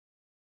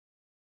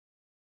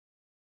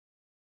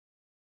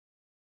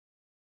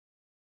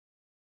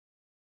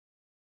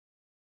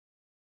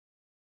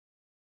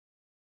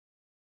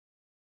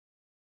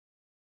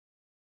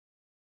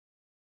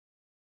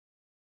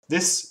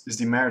This is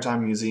the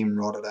Maritime Museum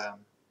Rotterdam.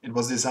 It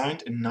was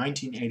designed in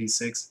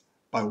 1986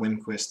 by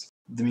Wim.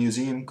 The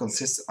museum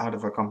consists out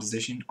of a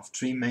composition of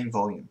three main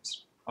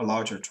volumes, a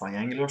larger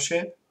triangular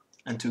shape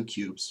and two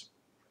cubes.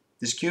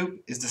 This cube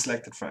is the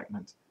selected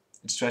fragment.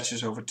 It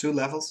stretches over two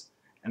levels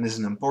and is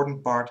an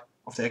important part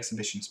of the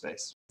exhibition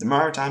space. The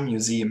Maritime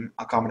Museum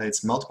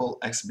accommodates multiple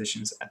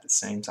exhibitions at the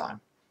same time.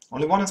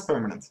 Only one is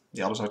permanent,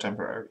 the others are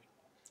temporary,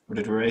 with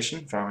a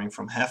duration varying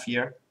from half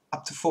year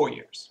up to 4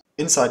 years.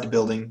 Inside the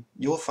building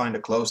you will find a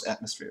closed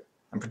atmosphere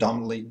and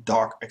predominantly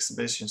dark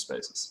exhibition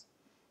spaces.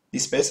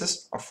 These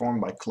spaces are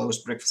formed by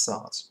closed brick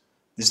facades.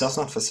 This does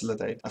not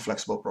facilitate a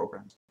flexible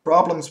program.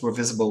 Problems were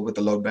visible with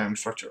the load-bearing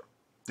structure.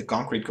 The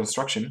concrete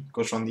construction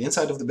goes from the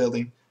inside of the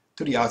building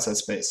to the outside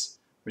space,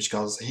 which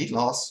causes heat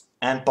loss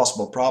and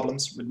possible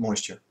problems with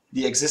moisture.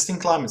 The existing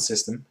climate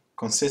system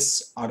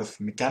consists out of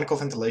mechanical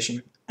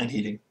ventilation and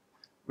heating.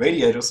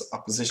 Radiators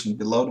are positioned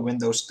below the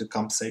windows to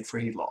compensate for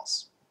heat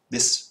loss.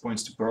 This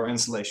points to poor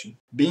insulation.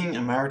 Being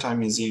a maritime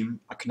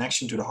museum, a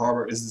connection to the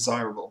harbor is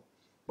desirable,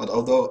 but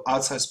although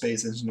outside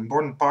space is an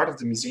important part of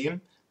the museum,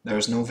 there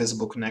is no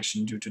visible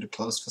connection due to the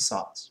closed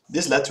facades.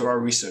 This led to our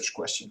research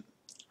question.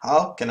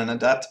 How can an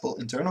adaptable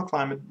internal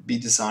climate be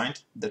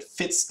designed that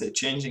fits the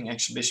changing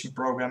exhibition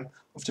program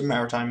of the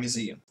Maritime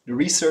Museum? The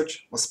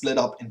research was split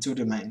up in two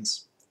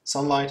domains,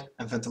 sunlight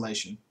and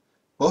ventilation.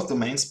 Both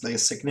domains play a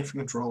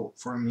significant role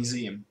for a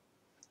museum.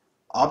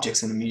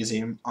 Objects in a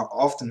museum are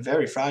often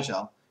very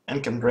fragile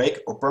and can break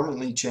or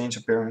permanently change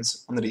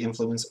appearance under the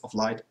influence of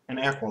light and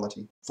air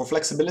quality. For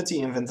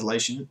flexibility in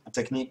ventilation, a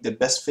technique that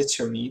best fits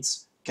your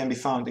needs can be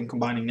found in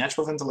combining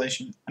natural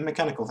ventilation and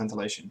mechanical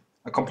ventilation.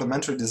 A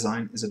complementary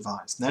design is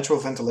advised. Natural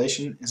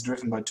ventilation is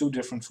driven by two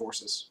different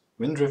forces,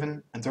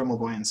 wind-driven and thermal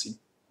buoyancy.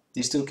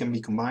 These two can be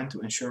combined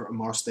to ensure a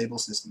more stable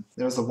system.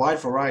 There is a wide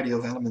variety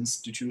of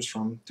elements to choose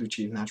from to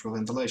achieve natural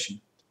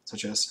ventilation,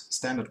 such as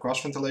standard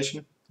cross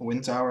ventilation, a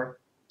wind tower,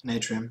 an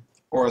atrium,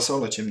 or a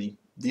solar chimney.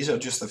 These are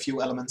just a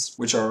few elements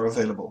which are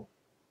available.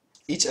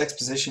 Each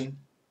exposition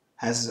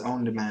has its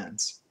own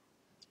demands.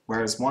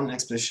 Whereas one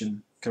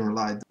exposition can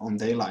rely on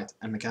daylight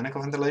and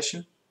mechanical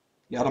ventilation,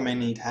 the other may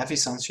need heavy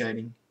sun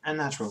shading and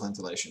natural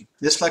ventilation.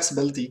 This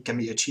flexibility can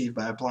be achieved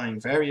by applying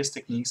various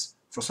techniques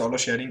for solar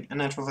shading and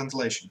natural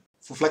ventilation.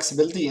 For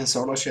flexibility in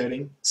solar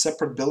shading,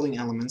 separate building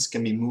elements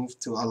can be moved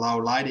to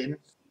allow light in,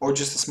 or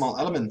just a small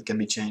element can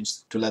be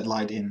changed to let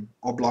light in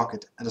or block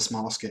it at a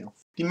smaller scale.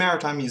 The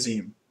Maritime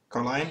Museum,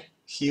 Carlijn,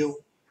 Giel,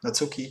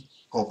 Natsuki,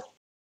 Rob.